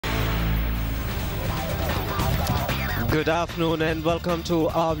Good afternoon and welcome to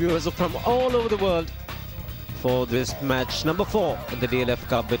our viewers from all over the world for this match number 4 in the DLF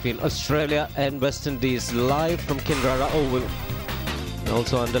Cup between Australia and West Indies, live from Kinrara Oval. And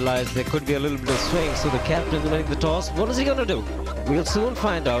also underlies there could be a little bit of swing, so the captain winning the toss. What is he going to do? We'll soon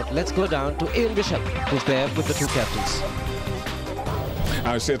find out. Let's go down to Ian Bishop, who's there with the two captains.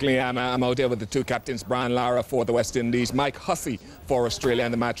 I certainly am. I'm out there with the two captains, Brian Lara for the West Indies, Mike Hussey for Australia,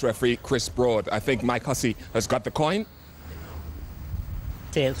 and the match referee, Chris Broad. I think Mike Hussey has got the coin.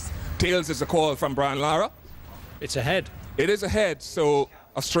 Tails. Tails is a call from Brian Lara. It's a head. It is a head, so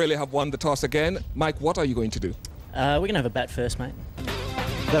Australia have won the toss again. Mike, what are you going to do? We're going to have a bat first, mate.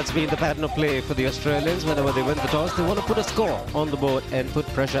 That's been the pattern of play for the Australians. Whenever they win the toss, they want to put a score on the board and put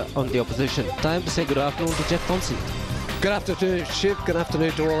pressure on the opposition. Time to say good afternoon to Jeff Fonsi. Good afternoon, Shiv. Good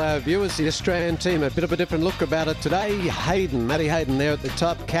afternoon to all our viewers. The Australian team, a bit of a different look about it today. Matty Hayden there at the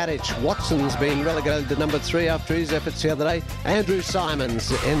top. Kadich. Watson's been relegated to number 3 after his efforts the other day. Andrew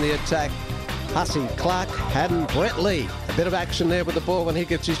Simons in the attack. Hussey, Clark, Haddon, Brett Lee. A bit of action there with the ball when he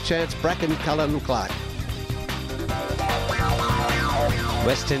gets his chance. Bracken, Cullen, Clark.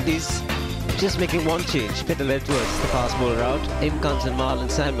 West Indies just making one change. Peter Edwards, the fast bowler out. In comes and Marlon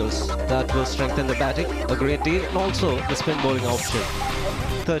Samuels. That will strengthen the batting a great deal, and also the spin bowling option.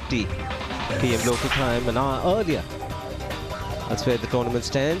 30 p.m. local time, an hour earlier. That's where the tournament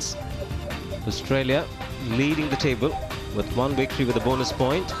stands. Australia leading the table with 1 victory with a bonus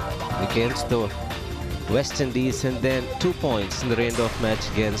point against the West Indies, and then 2 points in the rain-off match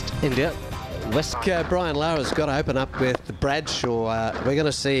against India. Brian Lara's got to open up with Bradshaw. We're going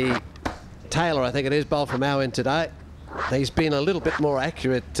to see Taylor, I think it is, bowl from our end today. He's been a little bit more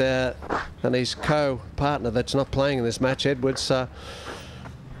accurate than his co-partner that's not playing in this match, Edwards. I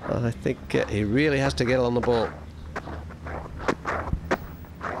think he really has to get on the ball.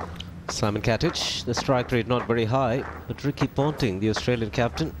 Simon Kadich, the strike rate not very high, but Ricky Ponting, the Australian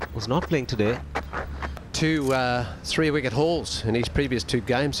captain, was not playing today. 2 3-wicket hauls in his previous 2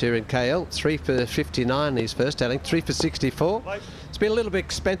 games here in KL. 3 for 59 in his first outing, 3 for 64. It's been a little bit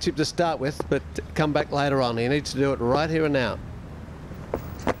expensive to start with, but come back later on. He needs to do it right here and now.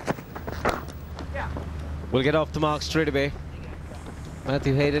 We'll get off the mark straight away.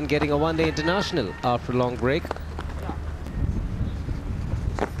 Matthew Hayden getting a one-day international after a long break.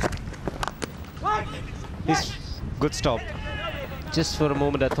 He's good stop. Just for a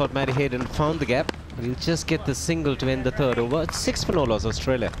moment I thought Matty Hayden found the gap. He'll just get the single to end the 3rd over. It's 6 for no loss,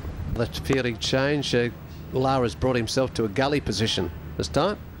 Australia. Left fielding change. Lara's brought himself to a gully position this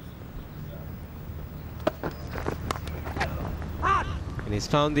time. And he's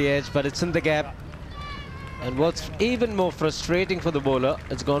found the edge, but it's in the gap. And what's even more frustrating for the bowler,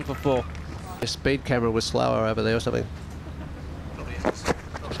 it's gone for 4. The speed camera was slower over there or something.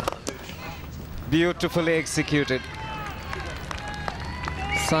 Beautifully executed.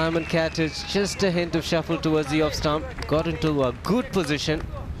 Simon Kadich, just a hint of shuffle towards the off stump, got into a good position.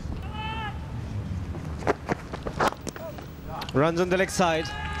 Runs on the leg side.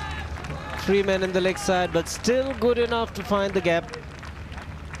 3 men in the leg side, but still good enough to find the gap.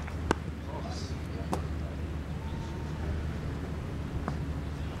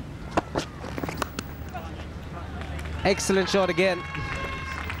 Excellent shot again.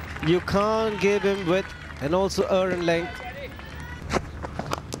 You can't give him width and also earn length.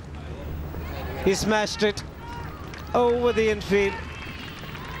 He smashed it over the infield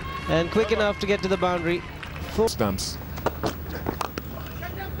and quick enough to get to the boundary. 4 Stumps.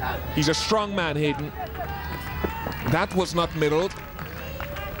 He's a strong man, Hayden. That was not middled,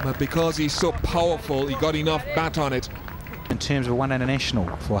 but because he's so powerful, he got enough bat on it. In terms of one international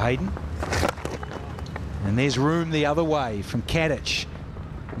for Hayden. And there's room the other way from Kadich.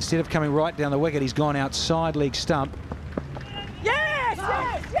 Instead of coming right down the wicket, he's gone outside leg stump.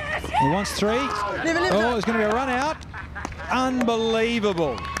 He wants 3. Oh, there's going to be a run out.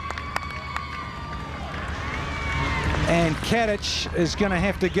 Unbelievable. And Kadich is going to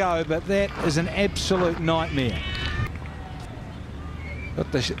have to go, but that is an absolute nightmare.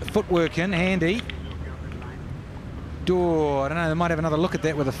 Got the footwork in, handy. I don't know, they might have another look at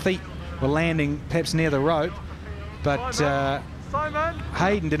that where the feet were landing perhaps near the rope. But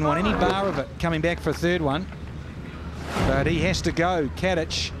Hayden didn't want any bar of it coming back for a 3rd one. But he has to go,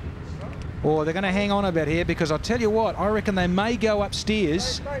 Kadich. Or they're going to hang on a bit here, because I'll tell you what, I reckon they may go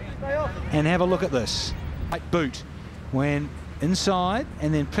upstairs and have a look at this. Boot. When inside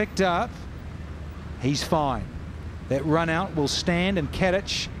and then picked up, he's fine. That run out will stand and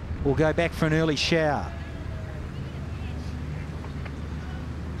Kadich will go back for an early shower.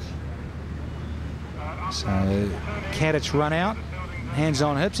 So Kadich run out, hands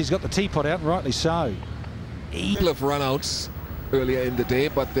on hips. He's got the teapot out, and rightly so. couple of run-outs earlier in the day,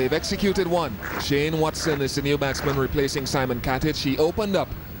 but they've executed one. Shane Watson is the new batsman replacing Simon Katich. He opened up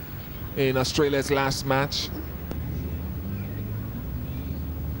in Australia's last match.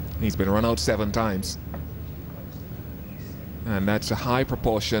 He's been run out 7 times. And that's a high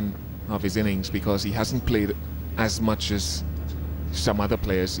proportion of his innings because he hasn't played as much as some other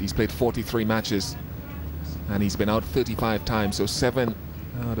players. He's played 43 matches and he's been out 35 times. So 7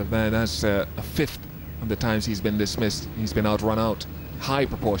 out of that, that's a fifth of the times he's been dismissed. He's been out, run out. High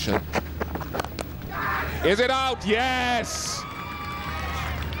proportion. Is it out? Yes!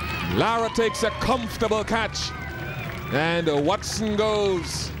 Lara takes a comfortable catch. And Watson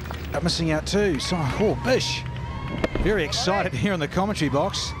goes. Missing out too. So, oh, Bish. Very excited here in the commentary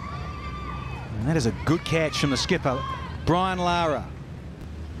box. And that is a good catch from the skipper, Brian Lara.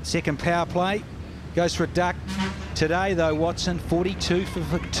 Second power play. Goes for a duck. Today, though, Watson, 42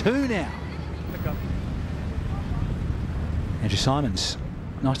 for 2 now. Andrew Simons.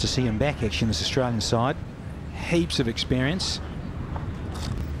 Nice to see him back, actually, in this Australian side. Heaps of experience.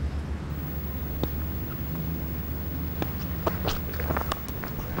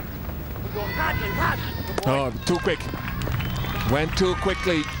 Oh, too quick. Went too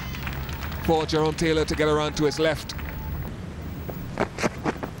quickly for Jerome Taylor to get around to his left.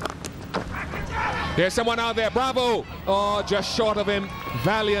 There's someone out there. Bravo! Oh, just short of him.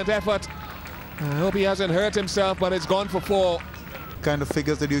 Valiant effort. I hope he hasn't hurt himself, but it's gone for 4. Kind of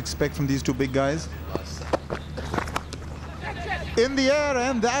figures that you expect from these two big guys. In the air,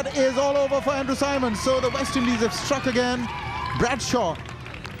 and that is all over for Andrew Simons. So the West Indies have struck again. Bradshaw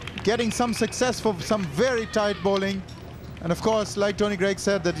getting some success for some very tight bowling. And of course, like Tony Greig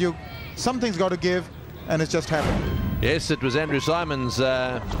said, that something's got to give, and it's just happened. Yes, it was Andrew Simons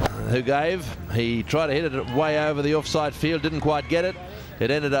who gave. He tried to hit it way over the offside field, didn't quite get it. It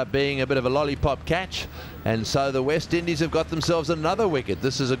ended up being a bit of a lollipop catch, and so the West Indies have got themselves another wicket.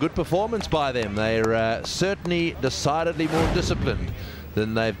 This is a good performance by them. They're certainly decidedly more disciplined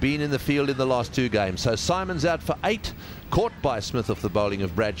than they've been in the field in the last 2 games. So Simons out for 8, caught by Smith off the bowling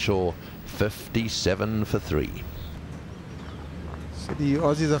of Bradshaw, 57 for 3. So the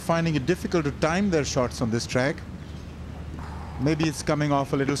Aussies are finding it difficult to time their shots on this track. Maybe it's coming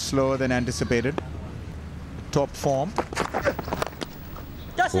off a little slower than anticipated. Top form.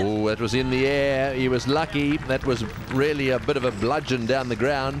 Oh, that was in the air. He was lucky. That was really a bit of a bludgeon down the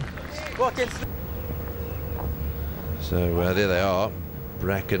ground. So there they are.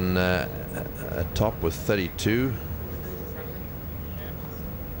 Bracken atop with 32.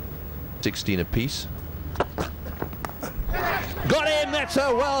 16 apiece. Got him! That's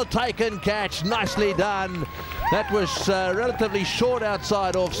a well-taken catch. Nicely done. That was relatively short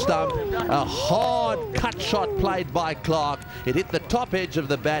outside off stump. A hard cut shot played by Clark. It hit the top edge of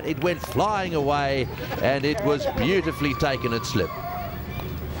the bat. It went flying away, and it was beautifully taken at slip.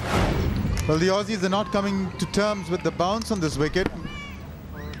 Well, the Aussies are not coming to terms with the bounce on this wicket.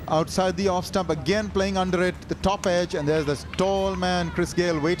 Outside the off stump, again playing under it, the top edge, and there's this tall man, Chris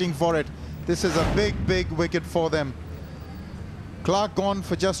Gale, waiting for it. This is a big, big wicket for them. Clark gone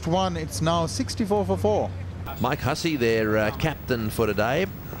for just 1. It's now 64 for 4. Mike Hussey, their captain for today.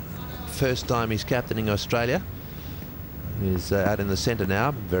 First time he's captaining Australia. He's out in the centre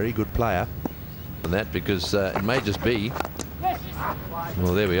now. Very good player. And that because it may just be.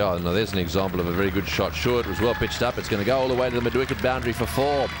 Well, there we are. Now there's an example of a very good shot. Sure, it was well pitched up. It's going to go all the way to the mid-wicket boundary for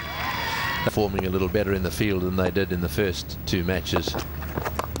 4. Performing a little better in the field than they did in the first 2 matches.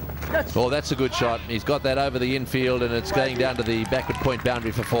 Oh, that's a good shot. He's got that over the infield, and it's going down to the backward point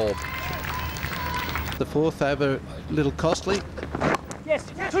boundary for 4. The 4th over, a little costly. Yes,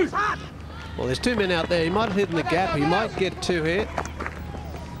 2. Well, there's 2 men out there. He might have hit in the gap. He might get 2 here.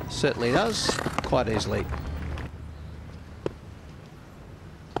 Certainly does, quite easily.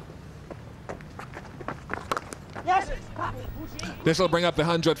 Yes. This will bring up the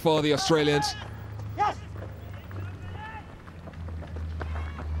 100 for the Australians. Yes.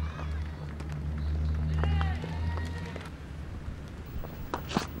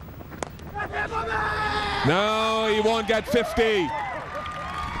 No, he won't get 50.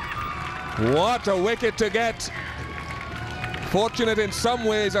 What a wicket to get. Fortunate in some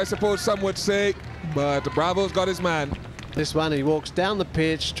ways, I suppose some would say, but Bravo's got his man. This one, he walks down the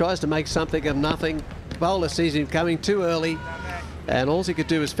pitch, tries to make something of nothing. Bowler sees him coming too early, and all he could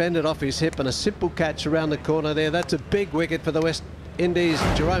do is fend it off his hip, and a simple catch around the corner there. That's a big wicket for the West Indies.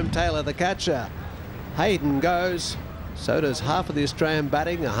 Jerome Taylor, the catcher. Hayden goes. So does half of the Australian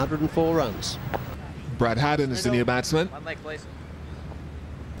batting, 104 runs. Brad Haddon is the new batsman. 1 leg, please.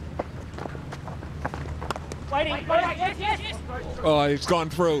 Waiting. Yes. Oh, he's gone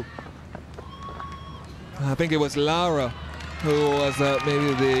through. I think it was Lara who was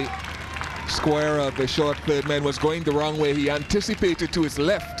maybe the square of the short third man, was going the wrong way. He anticipated to his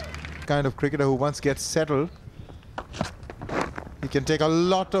left. Kind of cricketer who once gets settled, he can take a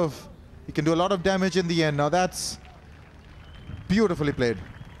lot of, he can do a lot of damage in the end. Now that's beautifully played.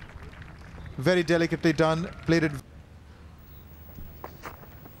 Very delicately done, played it.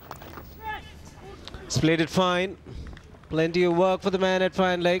 He's played it fine. Plenty of work for the man at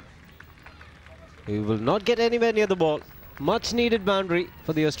fine leg. He will not get anywhere near the ball. Much needed boundary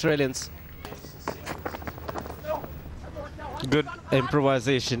for the Australians. Good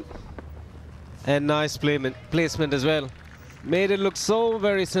improvisation. And nice placement as well. Made it look so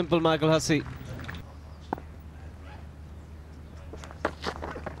very simple, Michael Hussey.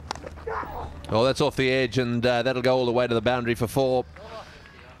 Oh, that's off the edge, and that'll go all the way to the boundary for 4.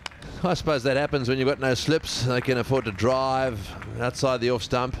 I suppose that happens when you've got no slips. They can afford to drive outside the off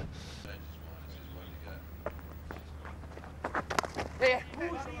stump.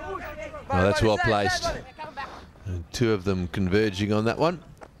 Oh, that's well placed. And 2 of them converging on that one.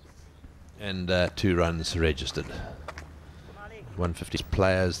 And 2 runs registered. 150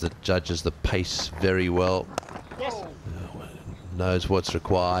 players that judges the pace very well. Knows what's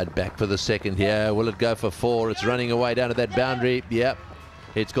required. Back for the second here. Will it go for 4? It's running away down to that boundary. Yep.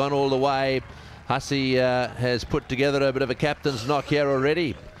 It's gone all the way. Hussey has put together a bit of a captain's knock here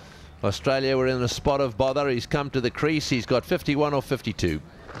already. Australia were in a spot of bother. He's come to the crease. He's got 51 or 52.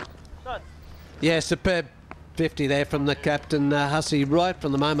 Yeah, superb 50 there from the captain, Hussey, right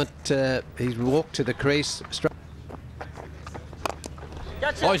from the moment he's walked to the crease.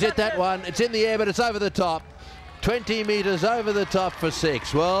 Oh, he's hit that one. It's in the air, but it's over the top. 20 metres over the top for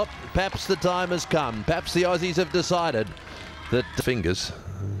 6. Well, perhaps the time has come. Perhaps the Aussies have decided that fingers.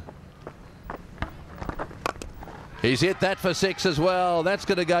 He's hit that for 6 as well. That's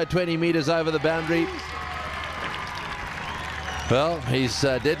going to go 20 metres over the boundary. Well, he's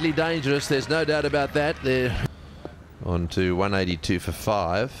deadly dangerous. There's no doubt about that. They're on to 182 for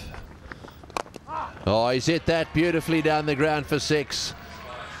 5. Oh, he's hit that beautifully down the ground for 6.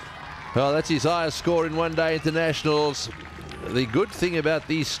 Well, that's his highest score in one-day internationals. The good thing about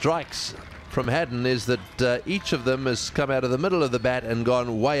these strikes from Haddon is that each of them has come out of the middle of the bat and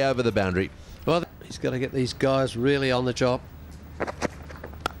gone way over the boundary. Well, he's got to get these guys really on the job.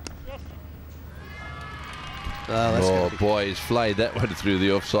 Oh boy, he's flayed that one through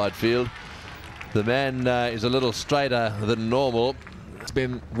the offside field. The man is a little straighter than normal. It's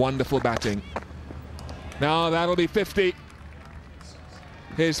been wonderful batting. Now that'll be 50.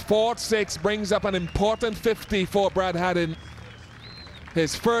 His 4th 6 brings up an important 50 for Brad Haddon.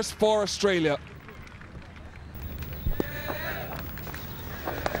 His first for Australia.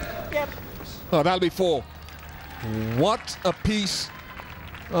 Oh, that'll be 4. What a piece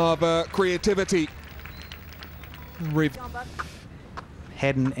of creativity.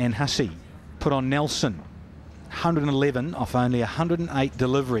 Haddon and Hussey put on Nelson. 111 off only 108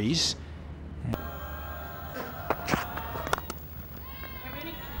 deliveries.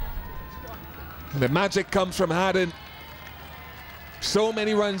 The magic comes from Haddon. So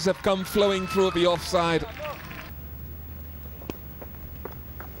many runs have come flowing through the offside.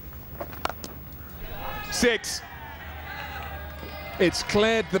 Six. It's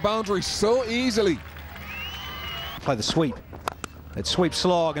cleared the boundary so easily. Play the sweep. That sweep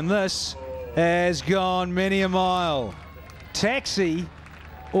slog, and this has gone many a mile. Taxi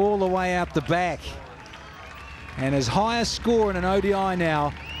all the way out the back. And his highest score in an ODI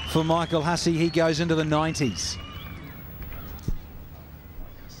now for Michael Hussey, he goes into the 90s.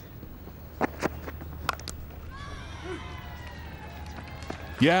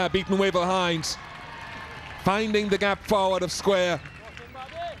 Yeah, beaten way behind. Finding the gap forward of square.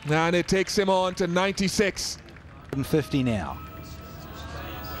 And it takes him on to 96. 50 now.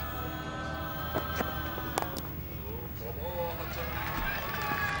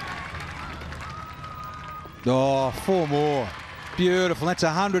 Oh, 4 more. Beautiful. That's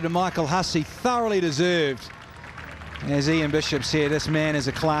 100 to Michael Hussey. Thoroughly deserved. As Ian Bishop said, this man is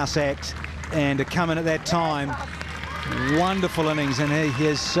a class act. And to come in at that time, wonderful innings, and he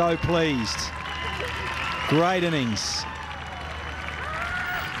is so pleased. Great innings.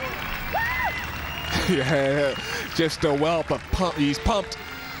 Yeah, just a whelp of pump. He's pumped.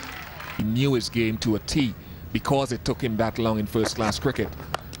 He knew his game to a T because it took him that long in first-class cricket.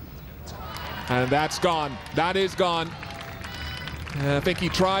 And that's gone. That is gone. I think he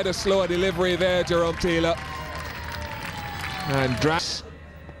tried a slower delivery there, Jerome Taylor. And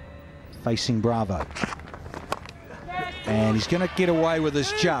facing Bravo. And he's going to get away with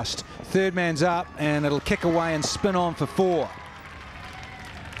this just. Third man's up, and it'll kick away and spin on for 4.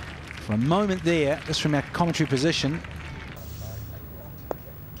 For a moment there, just from our commentary position,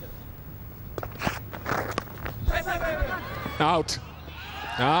 out,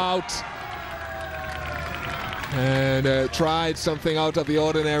 and tried something out of the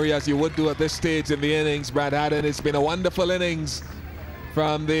ordinary, as you would do at this stage in the innings. Brad Haddon, it's been a wonderful innings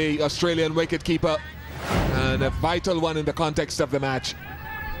from the Australian wicketkeeper, and a vital one in the context of the match.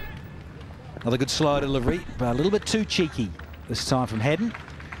 another good slow delivery, but a little bit too cheeky this time from Haddon.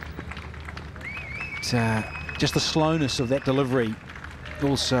 Just the slowness of that delivery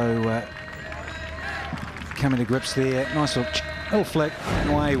also coming to grips there. Nice little flick, and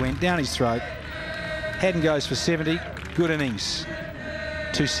away he went, down his throat. Haddon goes for 70, good innings.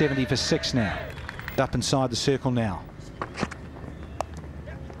 270 for 6 now. Up inside the circle now.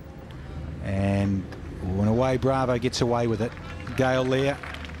 And when away, Bravo gets away with it. Gale there.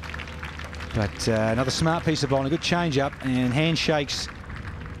 But another smart piece of bowling, a good change up, and handshakes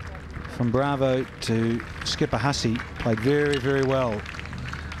from Bravo to skipper Hussey. Played very, very well.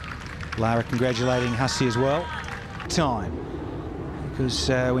 Lara congratulating Hussey as well. Time. Because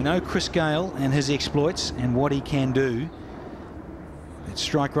we know Chris Gale and his exploits and what he can do. That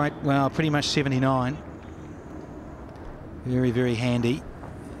strike rate, well, pretty much 79. Very, very handy.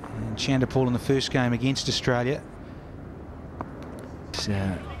 And Chanderpaul in the first game against Australia. It's,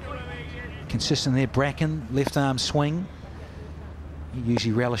 consistent there. Bracken, left arm swing. He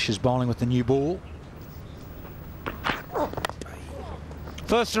usually relishes bowling with the new ball.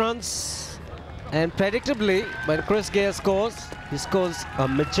 First runs, and predictably, when Chris Gale scores, he scores a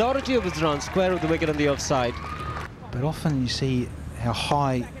majority of his runs square of the wicket on the offside. But often you see how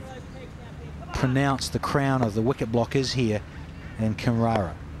high pronounced the crown of the wicket block is here in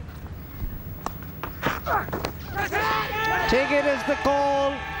Kimrara. Take it is the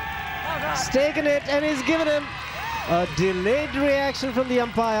call. He's taken it, and he's given him a delayed reaction from the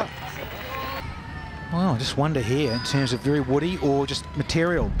umpire. Well, I just wonder here in terms of very woody or just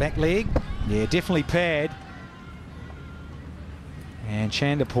material. Back leg, yeah, definitely pad. And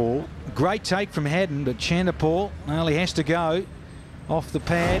Chanderpaul, great take from Haddon, but Chanderpaul, well, he has to go off the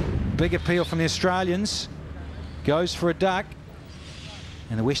pad. Big appeal from the Australians. Goes for a duck.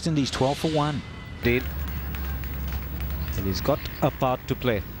 And the West Indies 12 for 1. Did. And he's got a part to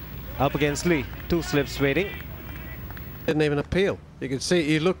play. Up against Lee, 2 slips waiting. Didn't even appeal. You could see,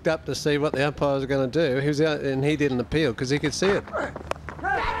 he looked up to see what the umpire was going to do. He was out, and he didn't appeal because he could see it.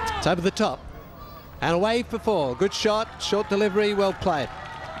 It's over the top. And away for 4. Good shot, short delivery, well played.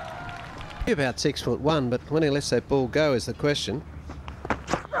 About 6'1", but when he lets that ball go is the question.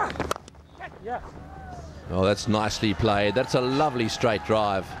 Oh, that's nicely played. That's a lovely straight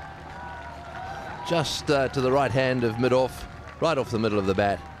drive. Just to the right hand of mid-off, right off the middle of the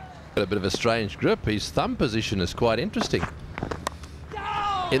bat. Got a bit of a strange grip. His thumb position is quite interesting.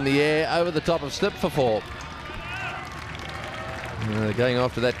 In the air, over the top of slip for 4. Going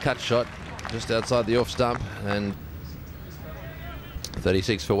after that cut shot just outside the off stump, and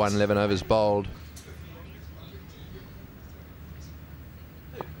 36 for 1, 11 overs bowled.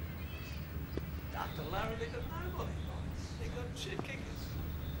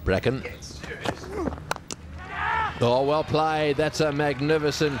 Bracken. Oh, well played. That's a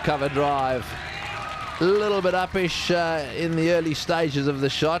magnificent cover drive. A little bit uppish in the early stages of the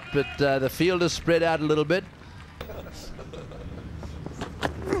shot, but the field is spread out a little bit.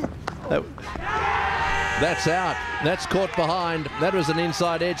 That's out. That's caught behind. That was an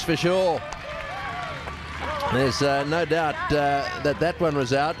inside edge for sure. There's no doubt that one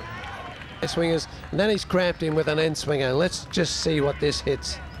was out. Swingers, and then he's cramped him with an end swinger. Let's just see what this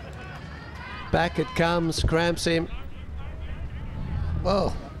hits. Back it comes, cramps him.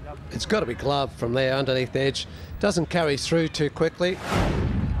 Well, it's got to be gloved from there underneath the edge. Doesn't carry through too quickly.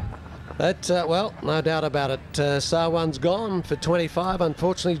 But, well, no doubt about it. Sarwan's gone for 25,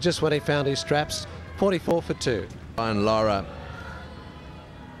 unfortunately, just when he found his straps. 44 for 2. And Lara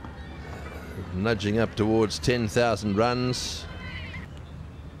nudging up towards 10,000 runs.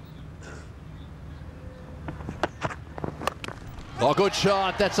 Oh, good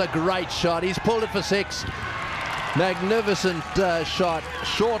shot. That's a great shot. He's pulled it for 6. Magnificent shot.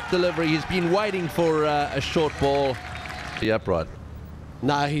 Short delivery. He's been waiting for a short ball. The upright.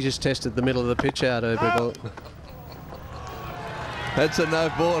 No, he just tested the middle of the pitch out over ball. That's a no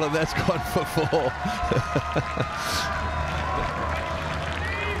ball, and that's gone for 4.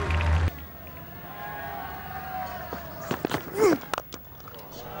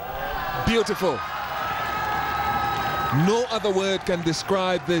 Beautiful. No other word can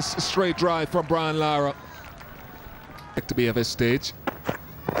describe this straight drive from Brian Lara. To be of his stage.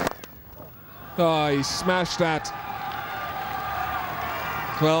 Oh, he smashed that.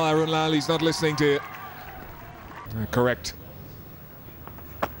 Well, Arun Lali's not listening to you. Correct.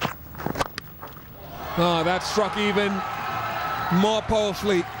 Oh, that struck even more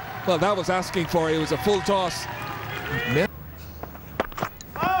powerfully. Well, that was asking for it. It was a full toss.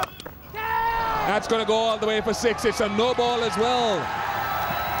 That's going to go all the way for 6. It's a no ball as well.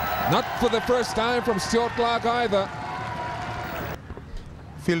 Not for the first time from Stuart Clark either.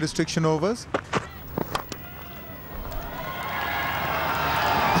 Field restriction overs.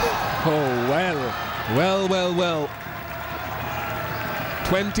 Oh, well.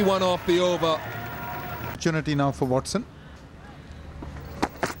 21 off the over. Opportunity now for Watson.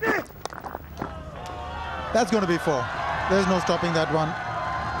 That's going to be 4. There's no stopping that one.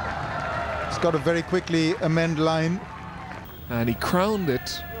 He's got to very quickly amend line. And he crowned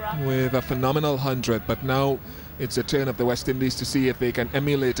it with a phenomenal 100, but now it's a turn of the West Indies to see if they can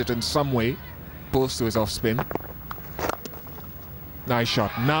emulate it in some way. Pulls to his off spin. Nice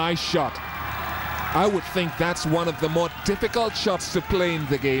shot. I would think that's one of the more difficult shots to play in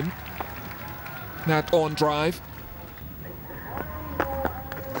the game. That on drive.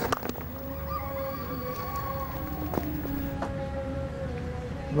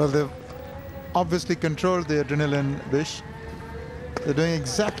 Well, they've obviously controlled the adrenaline, Bish. They're doing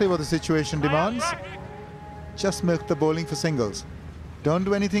exactly what the situation demands. Just milk the bowling for singles. Don't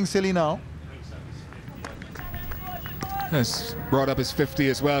do anything silly now. Has brought up his 50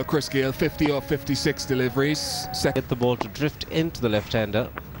 as well, Chris Gayle. 50 or 56 deliveries. Get the ball to drift into the left-hander.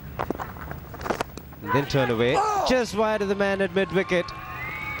 Then turn away. Just wide of the man at mid-wicket.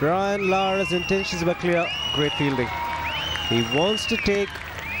 Brian Lara's intentions were clear. Great fielding. He wants to take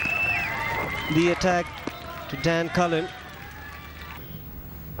the attack to Dan Cullen.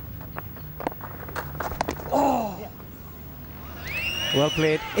 Well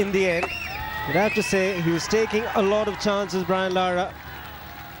played in the end. I'd have to say he was taking a lot of chances, Brian Lara.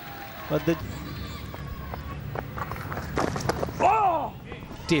 But the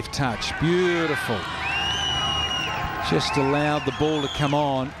Deft touch, beautiful. Just allowed the ball to come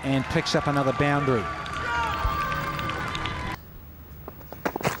on and picks up another boundary.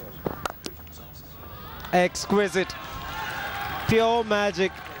 exquisite, pure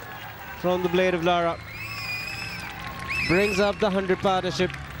magic from the blade of Lara. Brings up the 100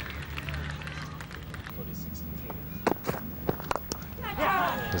 partnership.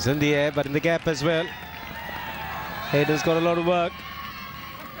 It's in the air, but in the gap as well. Hayden's got a lot of work.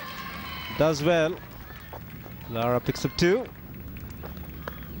 Does well. Lara picks up 2.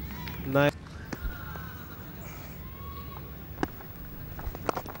 Nice.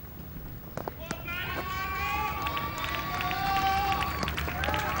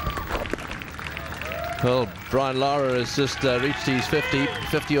 Well, Brian Lara has just reached his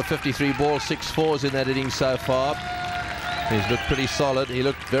 50 or 53 balls, 6 fours in that innings so far. He's looked pretty solid. He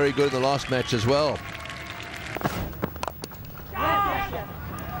looked very good in the last match as well.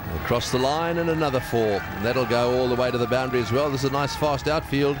 Across the line and another 4. And that'll go all the way to the boundary as well. This is a nice fast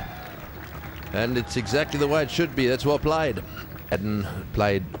outfield. And it's exactly the way it should be. That's well played. Hadden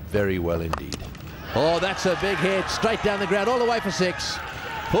played very well indeed. Oh, that's a big hit. Straight down the ground, all the way for 6.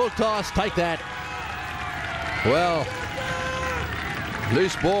 Full toss, take that. Well,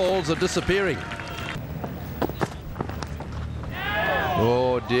 loose balls are disappearing.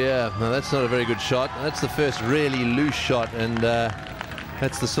 Oh dear, no, that's not a very good shot. That's the first really loose shot, and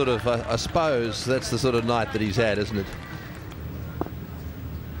that's the sort of, I suppose, that's the sort of night that he's had, isn't it?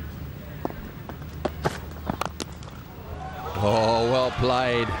 Oh, well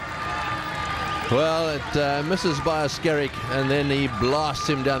played. Well, it misses by a Skerrick, and then he blasts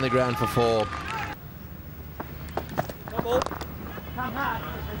him down the ground for 4.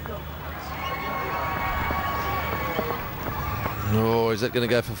 Oh, is that going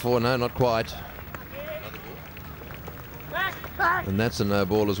to go for 4? No, not quite. And that's a no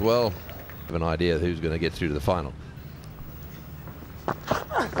ball as well. I have an idea who's going to get through to the final.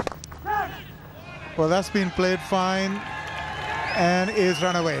 Well, that's been played fine and is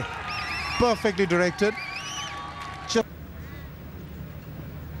run away. Perfectly directed.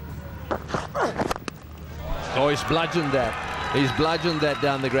 Oh, he's bludgeoned that. He's bludgeoned that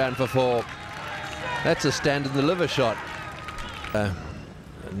down the ground for 4. That's a stand and deliver shot.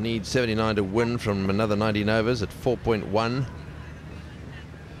 Need 79 to win from another 19 overs at 4.1.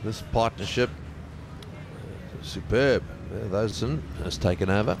 This partnership, superb. Thosen has taken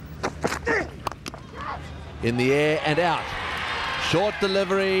over. In the air and out. Short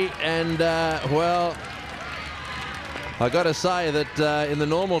delivery, and well, I got to say that in the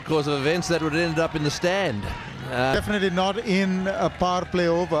normal course of events that would have ended up in the stand. Definitely not in a power play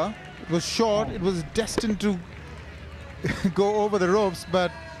over. It was short. It was destined to go over the ropes,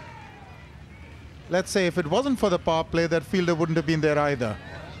 but let's say if it wasn't for the power play, that fielder wouldn't have been there either.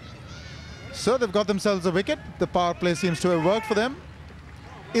 So they've got themselves a wicket. The power play seems to have worked for them.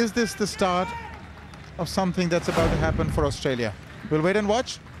 Is this the start of something that's about to happen for Australia? We'll wait and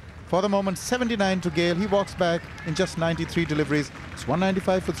watch. For the moment, 79 to Gale. He walks back in just 93 deliveries. It's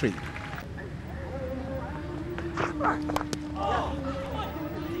 195 for 3.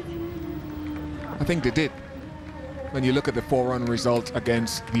 I think they did. When you look at the 4-run result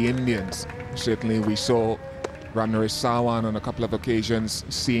against the Indians, certainly we saw Ramnaresh Sawan on a couple of occasions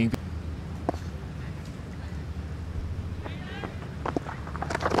seeing.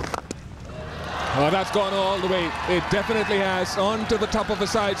 Oh, that's gone all the way. It definitely has. Onto the top of the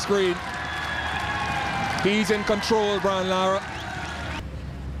side screen. He's in control, Brian Lara.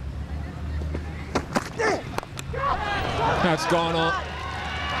 That's gone on.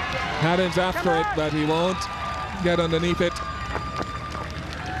 Haddon's after it, but he won't get underneath it.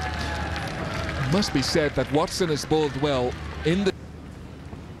 It must be said that Watson has bowled well in the...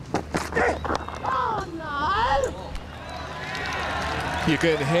 You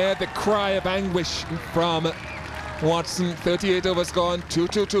can hear the cry of anguish from Watson. 38 overs gone,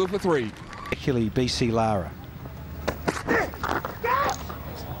 2-2-2 for 3. Particularly BC Lara.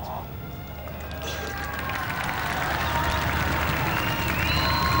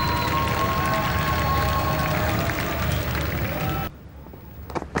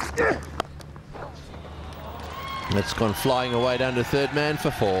 It's gone flying away down to third man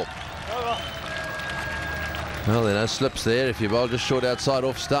for 4. Well, there are no slips there. If you bowl just short outside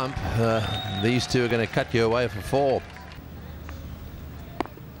off stump, these two are going to cut you away for 4.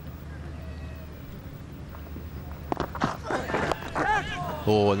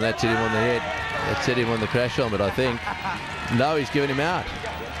 Oh, and that's hit him on the head. That's hit him on the crash helmet, I think. No, he's given him out.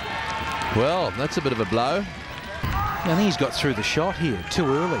 Well, that's a bit of a blow. I think he's got through the shot here too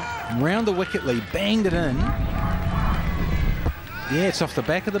early. Round the wicket lead, banged it in. Yeah, it's off the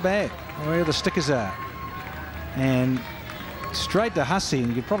back of the bat, where the stickers are. And straight to Hussey, and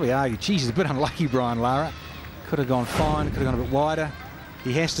you could probably argue, geez, he's a bit unlucky, Brian Lara. Could have gone fine, could have gone a bit wider.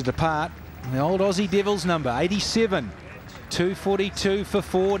 He has to depart. The old Aussie Devils number, 87. 242 for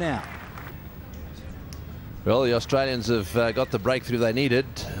 4 now. Well, the Australians have got the breakthrough they needed.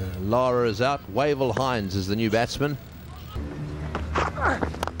 Lara is out. Wavell Hines is the new batsman.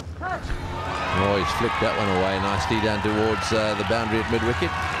 Oh, he's flicked that one away nicely down towards the boundary at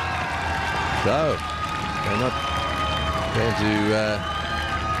mid-wicket. So, they're not going to...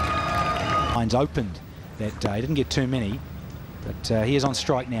 Hines opened that day. Didn't get too many, but he is on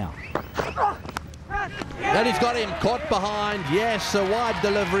strike now. And he's got him caught behind. Yes, a wide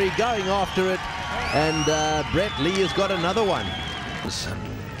delivery going after it. And Brett Lee has got another one.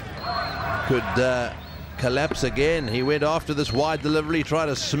 Could collapse again. He went after this wide delivery, tried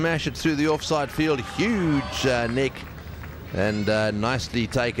to smash it through the offside field. Huge neck. And nicely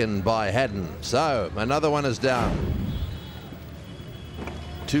taken by Haddon. So, another one is down.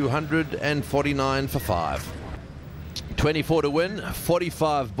 249 for 5. 24 to win,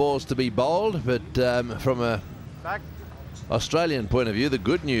 45 balls to be bowled, but from a Australian point of view, the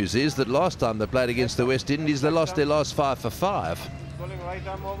good news is that last time they played against the West Indies, they lost their last 5 for 5.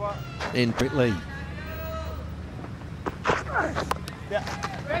 In Brett Lee.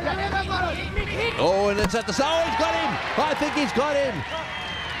 Oh, and it's at the... Oh, he's got him! I think he's got him!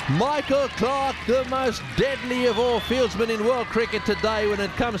 Michael Clarke, the most deadly of all fieldsmen in world cricket today when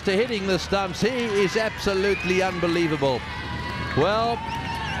it comes to hitting the stumps. He is absolutely unbelievable. Well,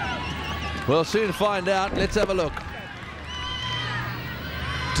 we'll soon find out. Let's have a look.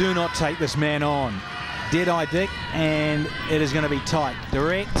 Do not take this man on. Dead-eye Dick, and it is going to be tight.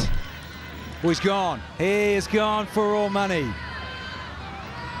 Direct. Oh, he's gone. He is gone for all money.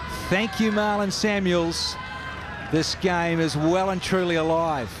 Thank you, Marlon Samuels. This game is well and truly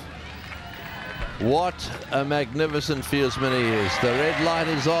alive. What a magnificent fieldsman he is. The red light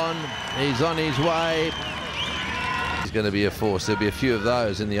is on. He's on his way. He's going to be a force. There'll be a few of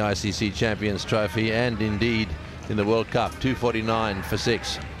those in the ICC Champions Trophy and indeed in the World Cup. 249 for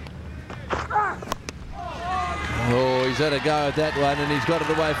 6. Oh, he's had a go at that one and he's got it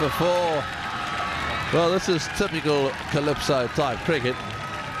away for 4. Well, this is typical Calypso type cricket.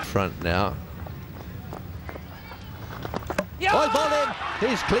 Front now. Oh, he's bowled him.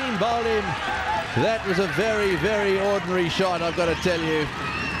 He's clean bowled him. That was a very, very ordinary shot, I've got to tell you.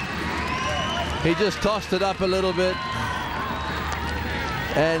 He just tossed it up a little bit.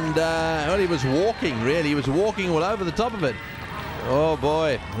 And, well, he was walking, really. He was walking all over the top of it. Oh,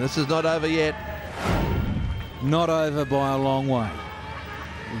 boy. This is not over yet. Not over by a long way.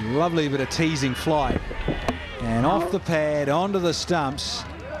 Lovely bit of teasing flight. And off the pad, onto the stumps.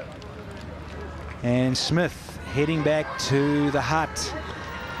 And Smith heading back to the hut.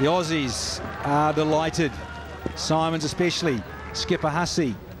 The Aussies are delighted. Simons especially. Skipper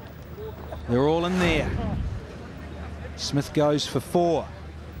Hussey. They're all in there. Smith goes for 4.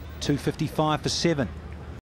 255 for 7.